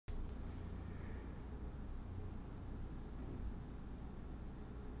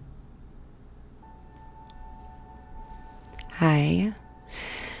Hi,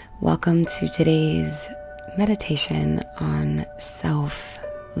 welcome to today's meditation on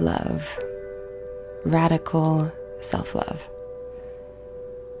self-love, radical self-love.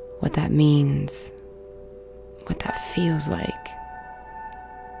 What that means, what that feels like,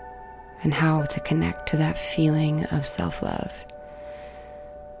 and how to connect to that feeling of self-love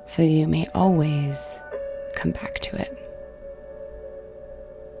so you may always come back to it.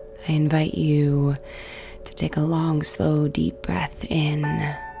 I invite you to take a long, slow, deep breath in,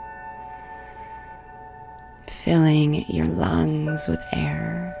 filling your lungs with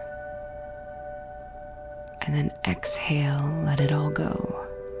air, and then exhale, let it all go.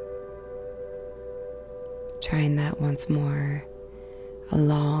 Trying that once more. A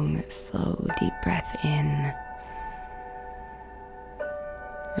long, slow, deep breath in.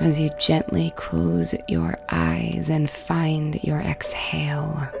 As you gently close your eyes and find your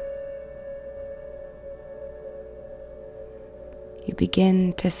exhale, you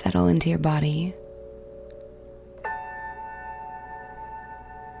begin to settle into your body,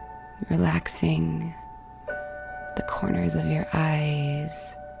 relaxing the corners of your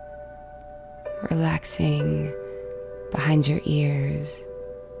eyes, relaxing behind your ears,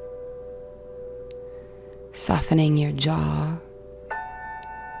 softening your jaw,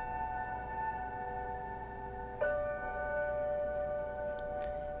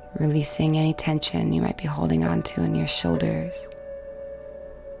 releasing any tension you might be holding on to in your shoulders,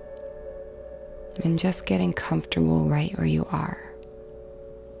 and just getting comfortable right where you are.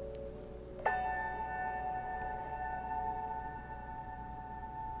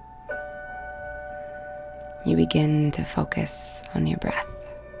 You begin to focus on your breath.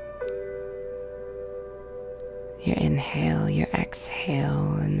 Your inhale, your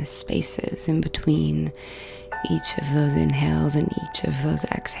exhale, and the spaces in between each of those inhales and each of those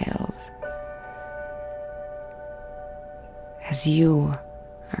exhales. As you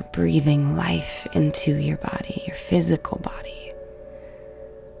are breathing life into your body, your physical body,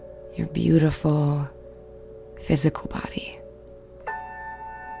 your beautiful physical body.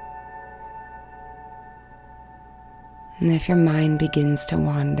 And if your mind begins to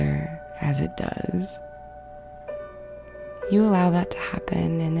wander, as it does, you allow that to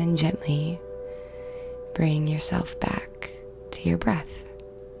happen and then gently bring yourself back to your breath.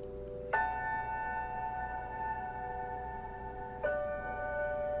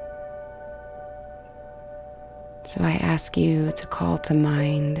 So I ask you to call to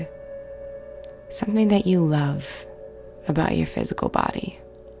mind something that you love about your physical body.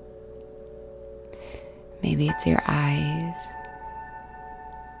 Maybe it's your eyes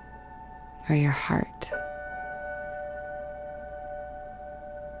or your heart.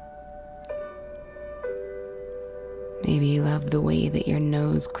 Maybe you love the way that your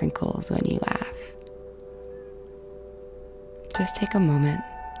nose crinkles when you laugh. Just take a moment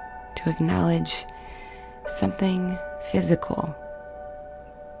to acknowledge something physical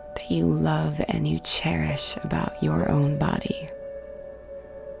that you love and you cherish about your own body.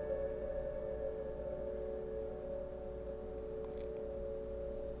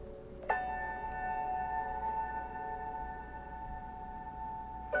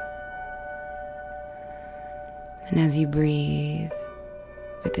 And as you breathe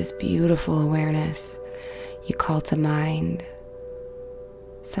with this beautiful awareness, you call to mind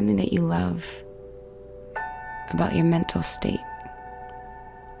something that you love about your mental state.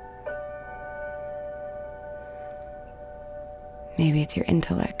 Maybe it's your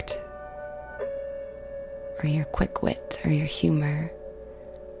intellect, or your quick wit, or your humor.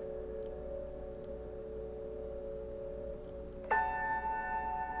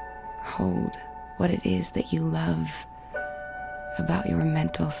 Hold what it is that you love about your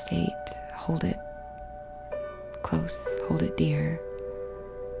mental state. Hold it close, hold it dear,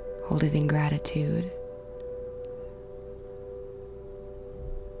 hold it in gratitude.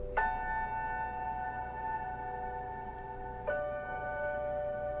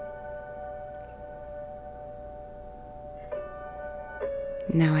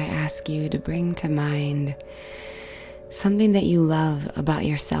 Now I ask you to bring to mind something that you love about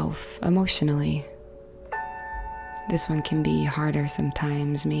yourself emotionally. This one can be harder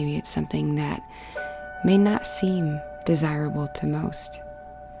sometimes. Maybe it's something that may not seem desirable to most.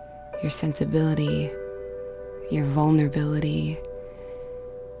 Your sensibility, your vulnerability,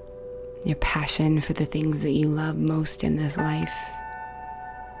 your passion for the things that you love most in this life.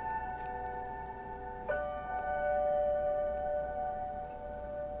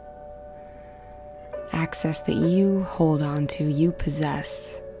 Access that you hold on to, you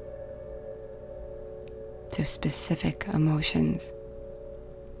possess to specific emotions.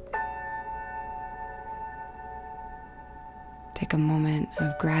 Take a moment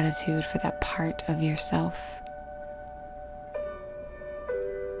of gratitude for that part of yourself.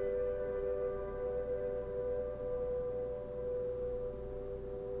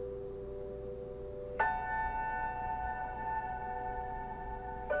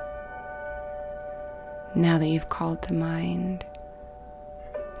 Now that you've called to mind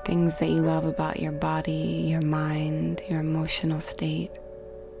things that you love about your body, your mind, your emotional state,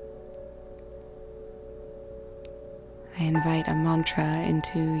 I invite a mantra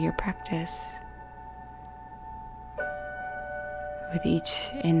into your practice. With each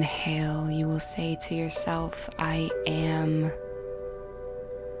inhale, you will say to yourself, I am.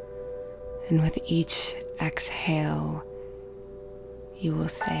 And with each exhale, you will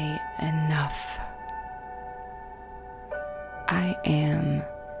say, enough. I am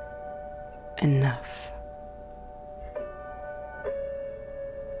enough.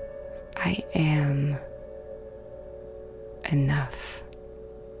 I am enough.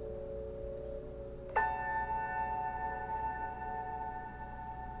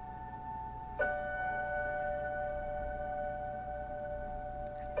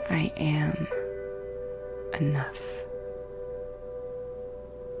 I am enough.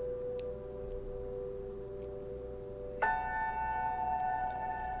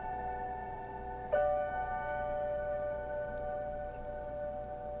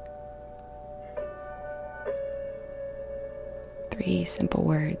 Three simple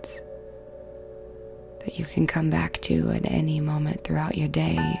words that you can come back to at any moment throughout your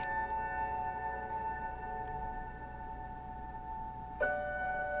day.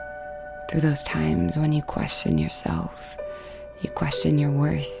 Through those times when you question yourself, you question your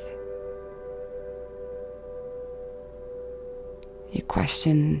worth, you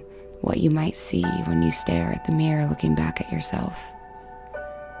question what you might see when you stare at the mirror looking back at yourself.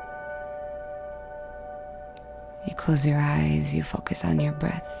 You close your eyes, you focus on your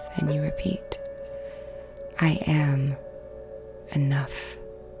breath, and you repeat, I am enough.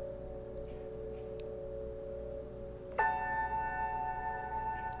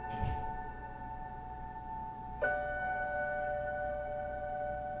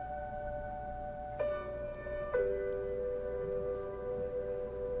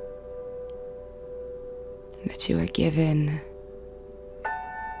 That you are given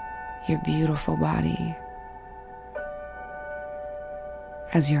your beautiful body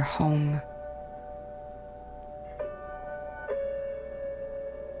as your home,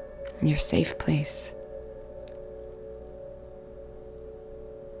 your safe place.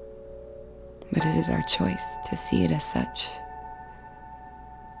 But it is our choice to see it as such,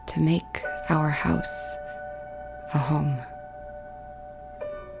 to make our house a home,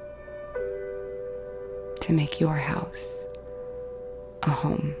 to make your house a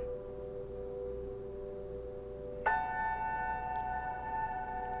home.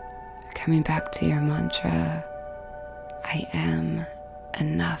 Coming back to your mantra, I am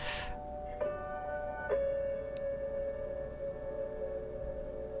enough.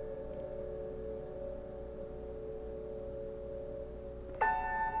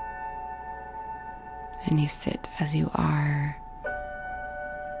 And you sit as you are,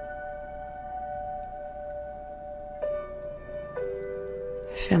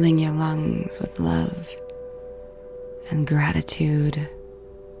 filling your lungs with love and gratitude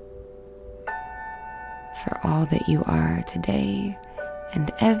for all that you are today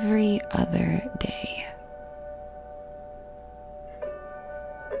and every other day.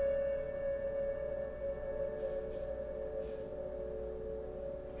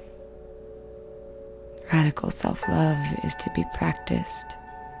 Radical self-love is to be practiced,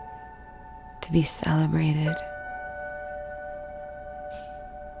 to be celebrated.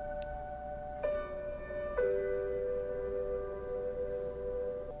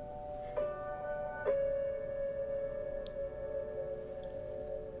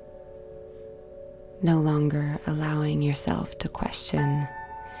 No longer allowing yourself to question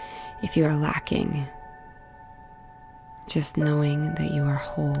if you are lacking. Just knowing that you are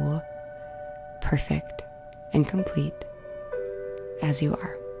whole, perfect, and complete as you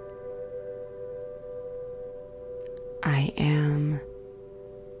are. I am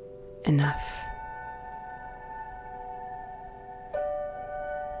enough.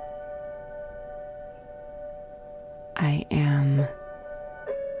 I am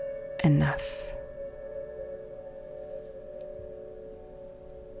enough.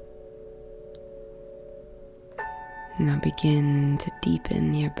 Now begin to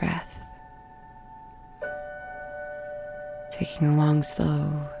deepen your breath. Taking a long,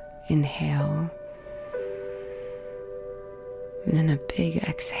 slow inhale. And then a big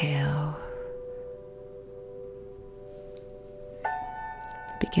exhale.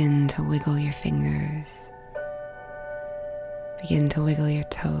 begin to wiggle your fingers. Begin to wiggle your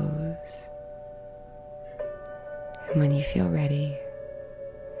toes. And when you feel ready,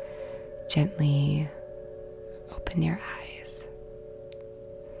 gently open your eyes.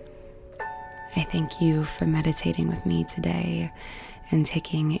 I thank you for meditating with me today and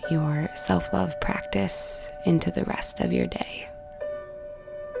taking your self-love practice into the rest of your day.